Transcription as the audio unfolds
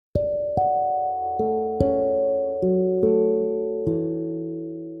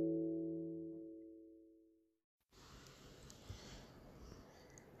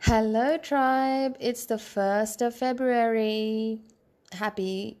Hello, tribe. It's the 1st of February.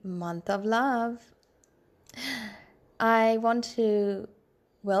 Happy month of love. I want to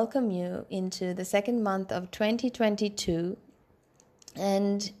welcome you into the second month of 2022,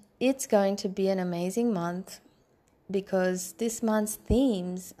 and it's going to be an amazing month because this month's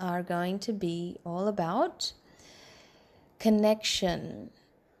themes are going to be all about connection,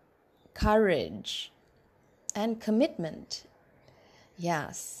 courage, and commitment.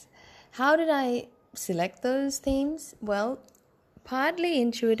 Yes. How did I select those themes? Well, partly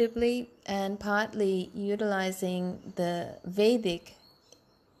intuitively and partly utilizing the Vedic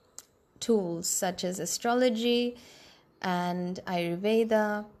tools such as astrology and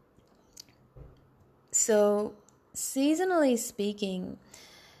Ayurveda. So, seasonally speaking,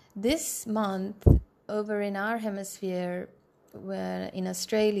 this month over in our hemisphere, where in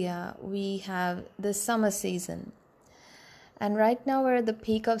Australia, we have the summer season. And right now we're at the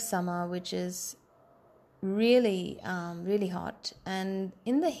peak of summer, which is really hot. And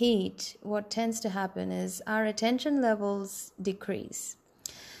in the heat, what tends to happen is our attention levels decrease.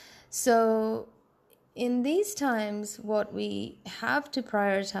 So in these times, what we have to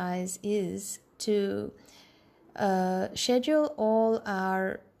prioritize is to schedule all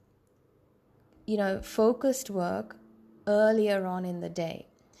our focused work earlier on in the day.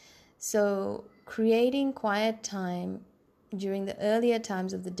 So creating quiet time during the earlier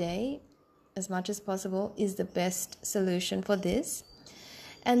times of the day as much as possible is the best solution for this.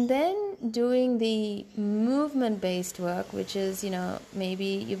 And then doing the movement based work, which is, maybe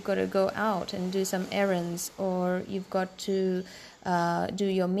you've got to go out and do some errands, or you've got to do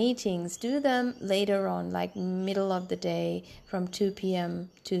your meetings, do them later on, like middle of the day from 2 p.m.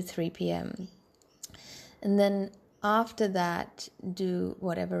 to 3 p.m. And then after that, do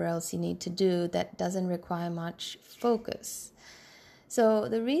whatever else you need to do that doesn't require much focus. So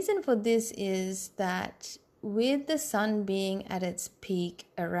the reason for this is that with the sun being at its peak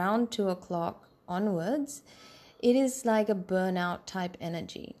around 2 o'clock onwards, it is like a burnout type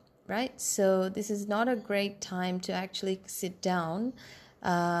energy, right? So this is not a great time to actually sit down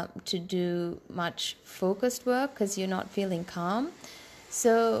to do much focused work because you're not feeling calm.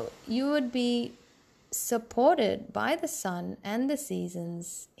 So you would be supported by the sun and the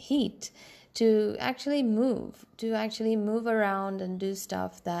season's heat to actually move around and do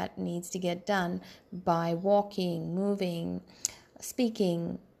stuff that needs to get done by walking, moving,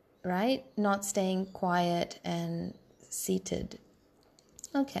 speaking, right? Not staying quiet and seated.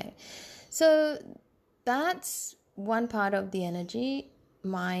 Okay, so that's one part of the energy,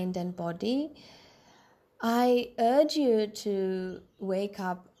 mind and body. I urge you to wake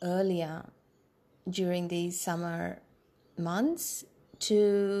up earlier during these summer months,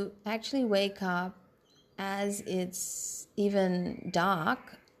 to actually wake up as it's even dark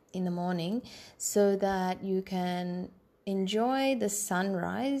in the morning so that you can enjoy the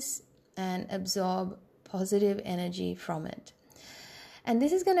sunrise and absorb positive energy from it. And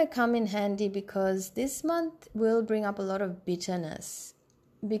this is going to come in handy because this month will bring up a lot of bitterness,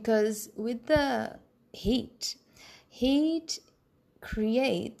 because with the heat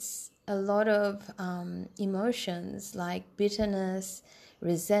creates a lot of emotions like bitterness,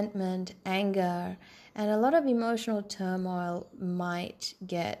 resentment, anger, and a lot of emotional turmoil might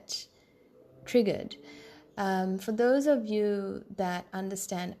get triggered. For those of you that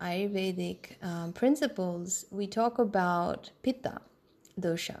understand Ayurvedic principles, we talk about Pitta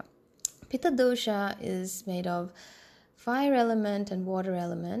dosha. Pitta dosha is made of fire element and water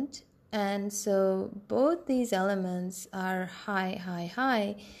element, and so both these elements are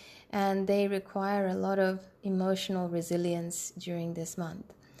high, and they require a lot of emotional resilience during this month.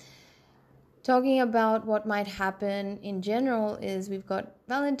 Talking about what might happen in general is we've got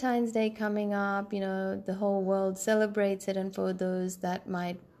Valentine's Day coming up. The whole world celebrates it, and for those that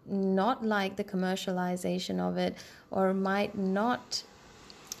might not like the commercialization of it, or might not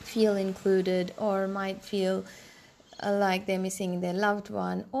feel included, or might feel like they're missing their loved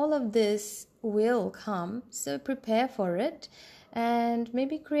one, all of this will come, so prepare for it and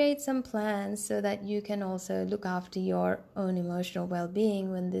maybe create some plans so that you can also look after your own emotional well-being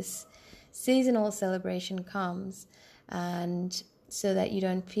when this seasonal celebration comes, and so that you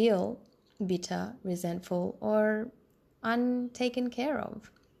don't feel bitter, resentful, or untaken care of.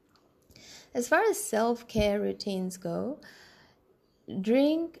 As far as self-care routines go,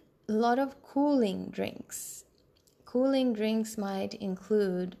 drink a lot of cooling drinks. Cooling drinks might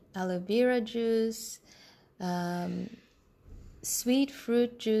include aloe vera juice, sweet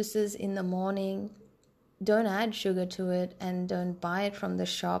fruit juices in the morning. Don't add sugar to it, and don't buy it from the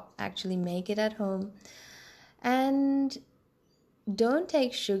shop. Actually make it at home. And don't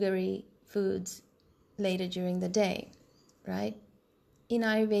take sugary foods later during the day, right? In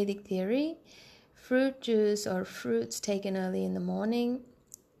Ayurvedic theory, fruit juice or fruits taken early in the morning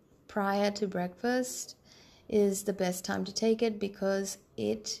prior to breakfast is the best time to take it, because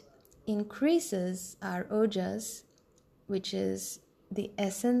it increases our ojas, which is the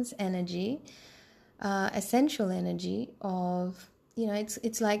essence energy, essential energy of,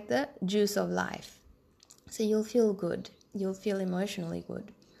 it's like the juice of life. So you'll feel good. You'll feel emotionally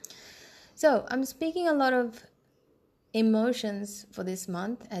good. So I'm speaking a lot of emotions for this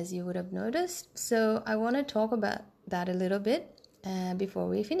month, as you would have noticed. So I want to talk about that a little bit before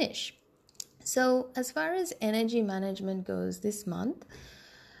we finish. So as far as energy management goes this month,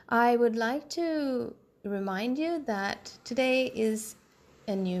 I would like to remind you that today is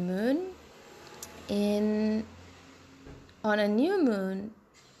a new moon. On a new moon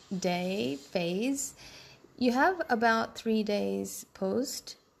day phase, you have about 3 days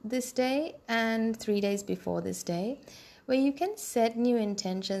post this day and 3 days before this day, where you can set new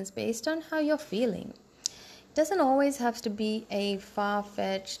intentions based on how you're feeling. It doesn't always have to be a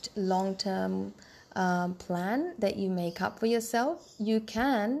far-fetched long-term plan that you make up for yourself. You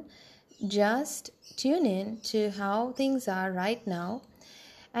can just tune in to how things are right now.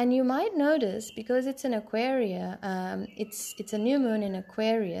 And you might notice, because it's an Aquarius, it's a new moon in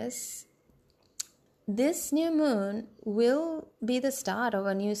Aquarius, this new moon will be the start of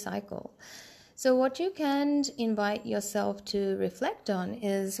a new cycle. So what you can invite yourself to reflect on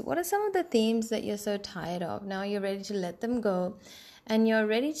is, what are some of the themes that you're so tired of? Now you're ready to let them go, and you're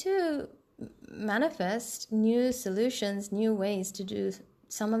ready to manifest new solutions, new ways to do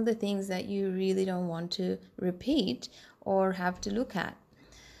some of the things that you really don't want to repeat or have to look at.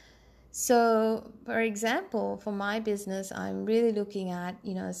 So, for example, for my business, I'm really looking at,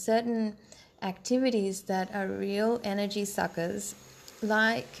 certain activities that are real energy suckers,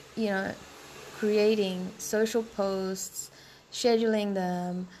 like, creating social posts, scheduling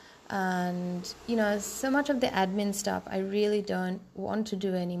them, and, so much of the admin stuff I really don't want to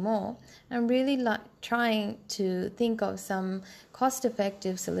do anymore. I'm really trying to think of some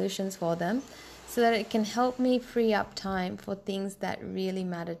cost-effective solutions for them, so that it can help me free up time for things that really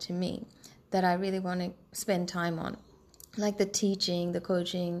matter to me, that I really want to spend time on, like the teaching, the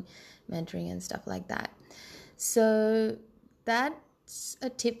coaching, mentoring, and stuff like that. So that's a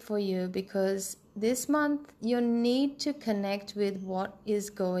tip for you, because this month you need to connect with what is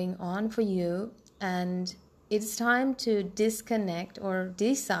going on for you, and it's time to disconnect or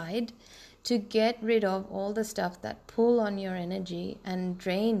decide to get rid of all the stuff that pull on your energy and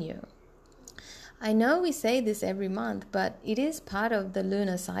drain you. I know we say this every month, but it is part of the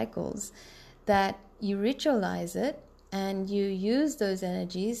lunar cycles that you ritualize it and you use those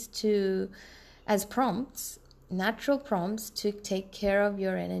energies as prompts, natural prompts, to take care of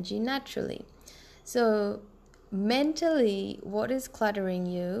your energy naturally. So mentally, what is cluttering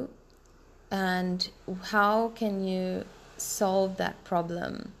you, and how can you solve that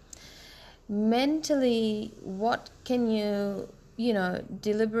problem? Mentally, what can you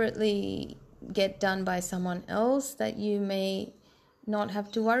deliberately get done by someone else that you may not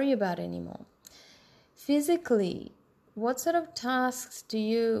have to worry about anymore? Physically, what sort of tasks do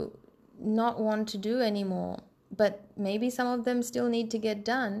you not want to do anymore, but maybe some of them still need to get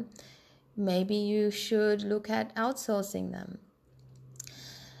done? Maybe you should look at outsourcing them.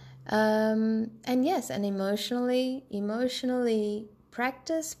 And yes, and emotionally,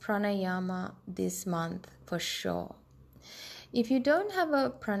 practice pranayama this month for sure. If you don't have a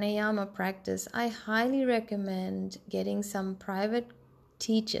pranayama practice, I highly recommend getting some private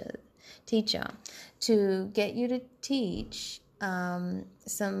teacher to get you to teach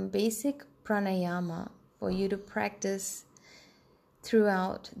some basic pranayama for you to practice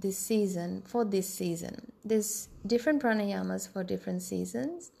throughout this season. There's different pranayamas for different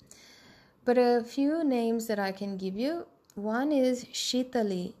seasons, but a few names that I can give you. One is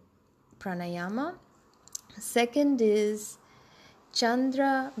Shitali pranayama. Second is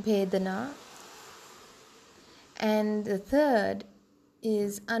Chandra Bhedana, and the third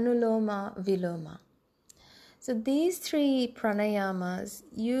is Anuloma Viloma. So these 3 pranayamas,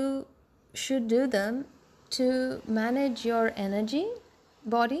 you should do them to manage your energy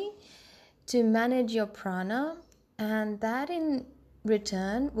body, to manage your prana, and that in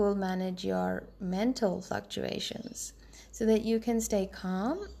return will manage your mental fluctuations, so that you can stay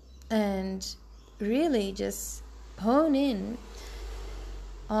calm and really just hone in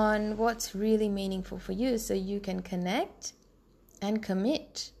on what's really meaningful for you, so you can connect and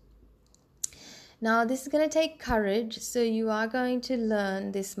commit. Now, this is going to take courage, so you are going to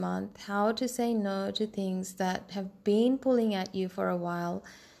learn this month how to say no to things that have been pulling at you for a while,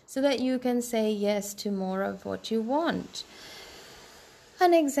 so that you can say yes to more of what you want.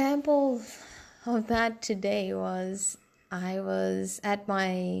 An example of that today was I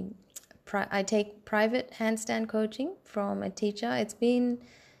take private handstand coaching from a teacher.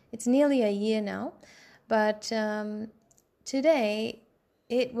 It's nearly a year now, but today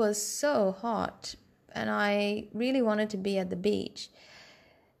it was so hot and I really wanted to be at the beach.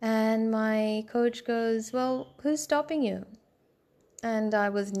 And my coach goes, "Well, who's stopping you?" And I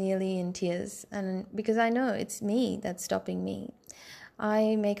was nearly in tears, and because I know it's me that's stopping me.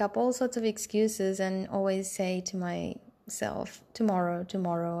 I make up all sorts of excuses and always say to myself, tomorrow,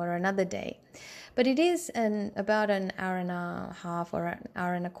 or another day. But it is about an hour and a half or an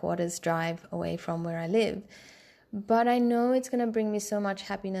hour and a quarter's drive away from where I live. But I know it's going to bring me so much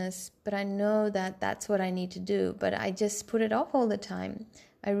happiness, but I know that that's what I need to do. But I just put it off all the time.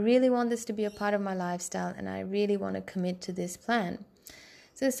 I really want this to be a part of my lifestyle, and I really want to commit to this plan.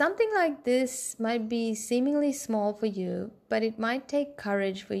 So something like this might be seemingly small for you, but it might take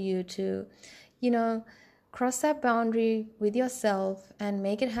courage for you to, cross that boundary with yourself and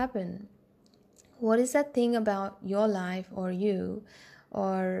make it happen. What is that thing about your life or you,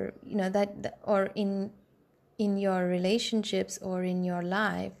 or or in your relationships or in your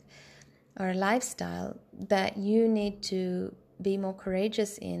life or lifestyle that you need to be more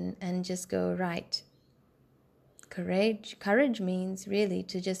courageous in and just go right? Courage means really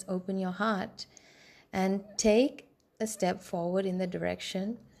to just open your heart and take a step forward in the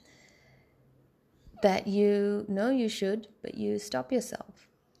direction that you know you should, but you stop yourself.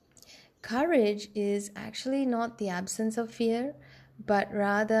 Courage is actually not the absence of fear, but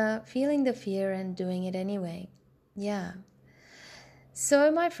rather feeling the fear and doing it anyway. Yeah.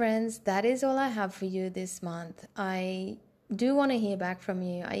 So, my friends, that is all I have for you this month. I do want to hear back from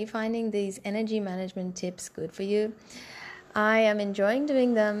you. Are you finding these energy management tips good for you? I am enjoying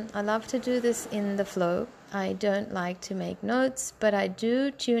doing them. I love to do this in the flow. I don't like to make notes, but I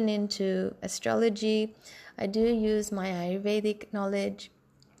do tune into astrology. I do use my Ayurvedic knowledge.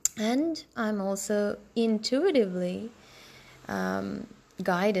 And I'm also intuitively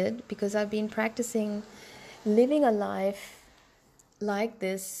guided because I've been practicing living a life like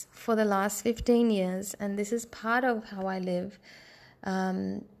this for the last 15 years. And this is part of how I live.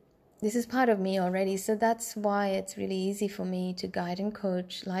 This is part of me already. So that's why it's really easy for me to guide and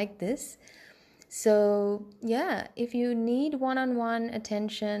coach like this. So yeah, if you need one-on-one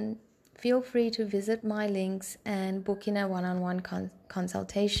attention, feel free to visit my links and book in a one-on-one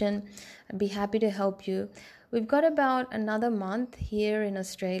consultation. I'd be happy to help you. We've got about another month here in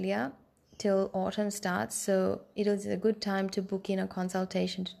Australia till autumn starts, so it is a good time to book in a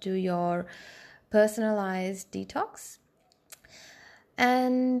consultation to do your personalized detox.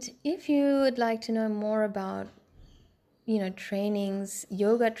 And if you would like to know more about trainings,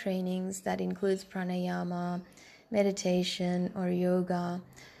 yoga trainings that includes pranayama, meditation or yoga,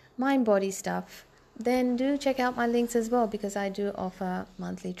 mind body stuff, then do check out my links as well, because I do offer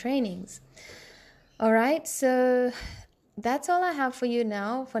monthly trainings. All right, so that's all I have for you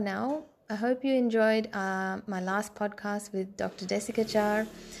now. For now, I hope you enjoyed my last podcast with Dr. Desikachar.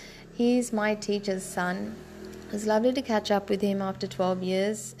 He's my teacher's son. It was lovely to catch up with him after 12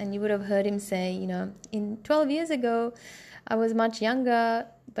 years, and you would have heard him say, in 12 years ago, I was much younger,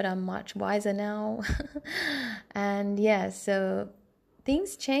 but I'm much wiser now. And yeah, so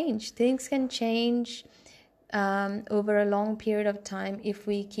things change. Things can change over a long period of time if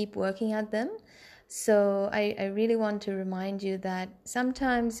we keep working at them. So I really want to remind you that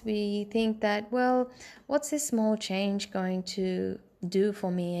sometimes we think that, well, what's this small change going to do for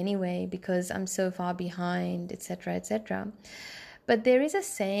me anyway, because I'm so far behind, etc., etc. But there is a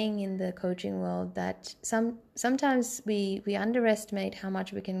saying in the coaching world that sometimes we underestimate how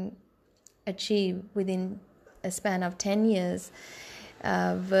much we can achieve within a span of 10 years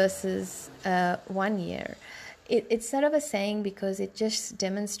versus 1 year. It's sort of a saying because it just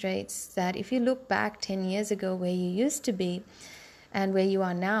demonstrates that if you look back 10 years ago where you used to be and where you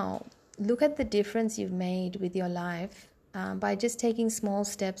are now, look at the difference you've made with your life by just taking small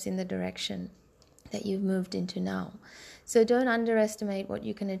steps in the direction that you've moved into now. So don't underestimate what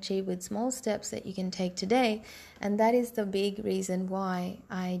you can achieve with small steps that you can take today. And that is the big reason why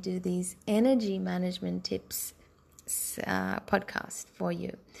I do these energy management tips podcast for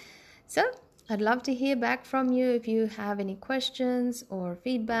you. So I'd love to hear back from you if you have any questions or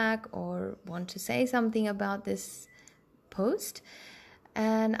feedback or want to say something about this post.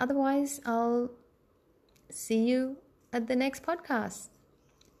 And otherwise, I'll see you at the next podcast.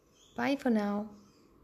 Bye for now.